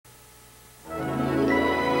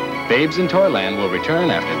Babes in Toyland will return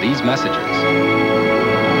after these messages.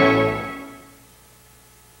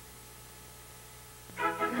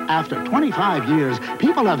 After 25 years,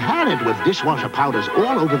 people have had it with dishwasher powders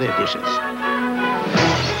all over their dishes.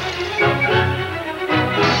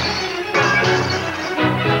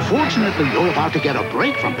 Fortunately, you're about to get a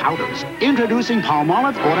break from powders. Introducing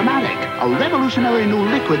Palmolive Automatic, a revolutionary new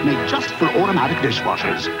liquid made just for automatic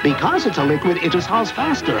dishwashers. Because it's a liquid, it dissolves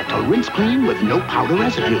faster to rinse clean with no powder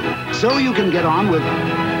residue. So you can get on with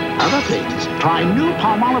other things. Try new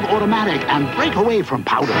Palmolive Automatic and break away from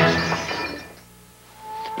powders.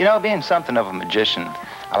 You know, being something of a magician,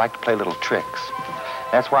 I like to play little tricks.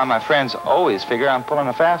 That's why my friends always figure I'm pulling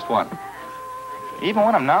a fast one, even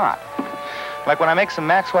when I'm not. Like when I make some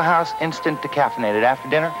Maxwell House instant decaffeinated after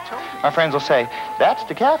dinner, my friends will say, "That's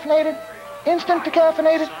decaffeinated? Instant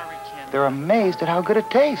decaffeinated?" They're amazed at how good it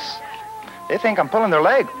tastes. They think I'm pulling their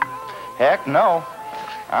leg. Heck no,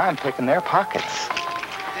 I'm picking their pockets.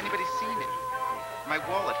 Has anybody seen it? My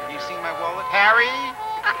wallet. Have you seen my wallet? Harry?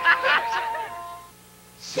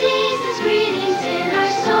 Season's greetings in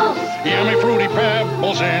our souls. Yummy fruity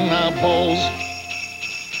pebbles in our bowls.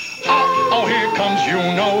 Oh, here comes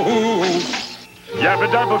you-know-who. Yabba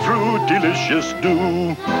dabba fruit, delicious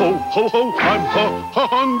do. Ho, ho, ho, I'm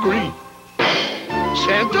hungry.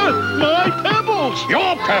 Santa, my pebbles.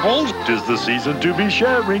 Your pebbles. 'Tis the season to be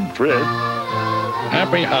sharing, Fred.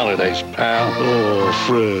 Happy holidays, pal. Oh,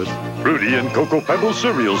 Fred. Fruity and Cocoa Pebbles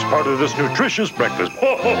cereals, part of this nutritious breakfast.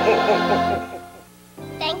 Ho, ho, ho, ho, ho.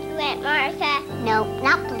 Thank you, Aunt Martha. Nope,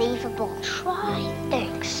 not believable. Try.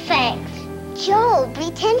 Thanks. Joe,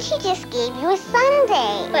 pretend she just gave you a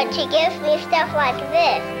sundae. But she gives me stuff like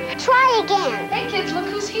this. Try again. Hey, kids, look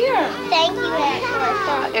who's here. Thank you, Aunt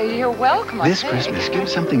Martha. You're welcome. This Christmas, give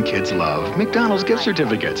something kids love. McDonald's gift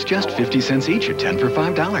certificates, just 50 cents each or 10 for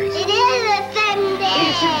 $5. It is a sundae.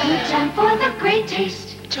 It's a good time for the great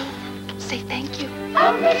taste. Joe, say thank you.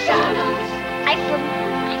 Of McDonald's. I forgot.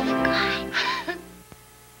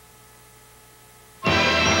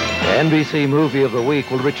 NBC Movie of the Week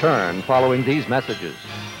will return following these messages.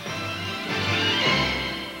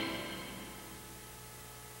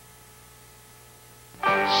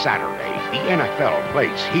 Saturday, the NFL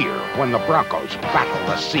plays here when the Broncos battle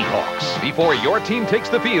the Seahawks. Before your team takes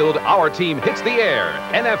the field, our team hits the air.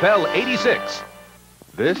 NFL 86.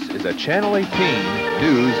 This is a Channel 18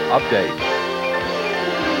 News Update.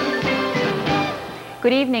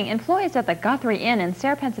 Good evening. Employees at the Guthrie Inn in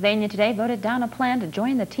Sayre, Pennsylvania today voted down a plan to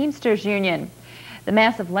join the Teamsters Union. The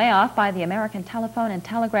massive layoff by the American Telephone and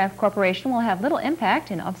Telegraph Corporation will have little impact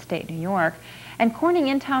in upstate New York. And Corning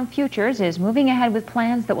In-Town Futures is moving ahead with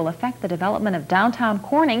plans that will affect the development of downtown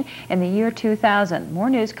Corning in the year 2000. More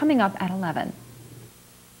news coming up at 11.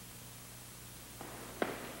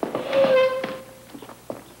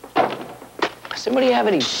 Does anybody have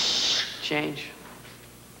any change?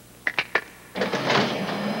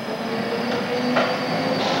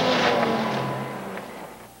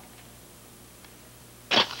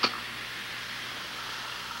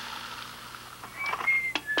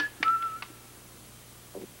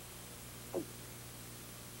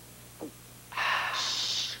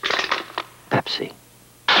 Pepsi,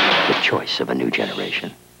 the choice of a new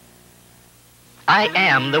generation. I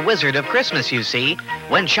am the Wizard of Christmas, you see.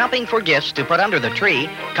 When shopping for gifts to put under the tree,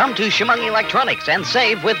 come to Chemung Electronics and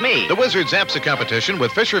save with me. The Wizard's APSA competition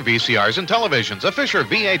with Fisher VCRs and televisions. A Fisher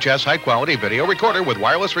VHS high-quality video recorder with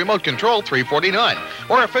wireless remote control, $349.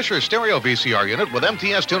 Or a Fisher stereo VCR unit with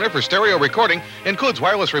MTS tuner for stereo recording. Includes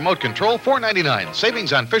wireless remote control, $499.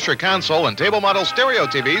 Savings on Fisher console and table model stereo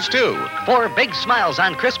TVs, too. For big smiles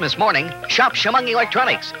on Christmas morning, shop Chemung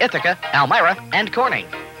Electronics, Ithaca, Elmira, and Corning.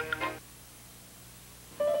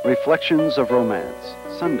 Reflections of Romance,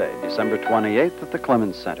 Sunday, December 28th at the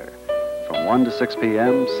Clemens Center. From 1 to 6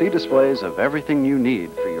 p.m., see displays of everything you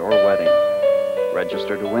need for your wedding.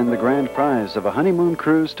 Register to win the grand prize of a honeymoon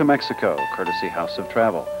cruise to Mexico, courtesy House of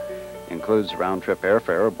Travel. Includes round-trip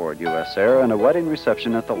airfare aboard U.S. Air and a wedding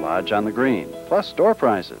reception at the Lodge on the Green, plus door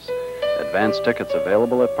prizes. Advance tickets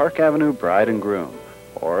available at Park Avenue Bride and Groom,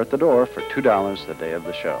 or at the door for $2 the day of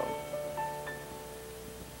the show.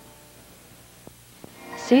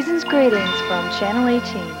 Season's greetings from Channel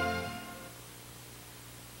 18.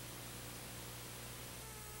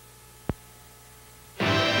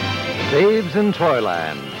 Babes in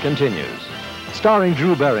Toyland continues, starring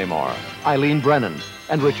Drew Barrymore, Eileen Brennan,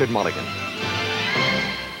 and Richard Mulligan.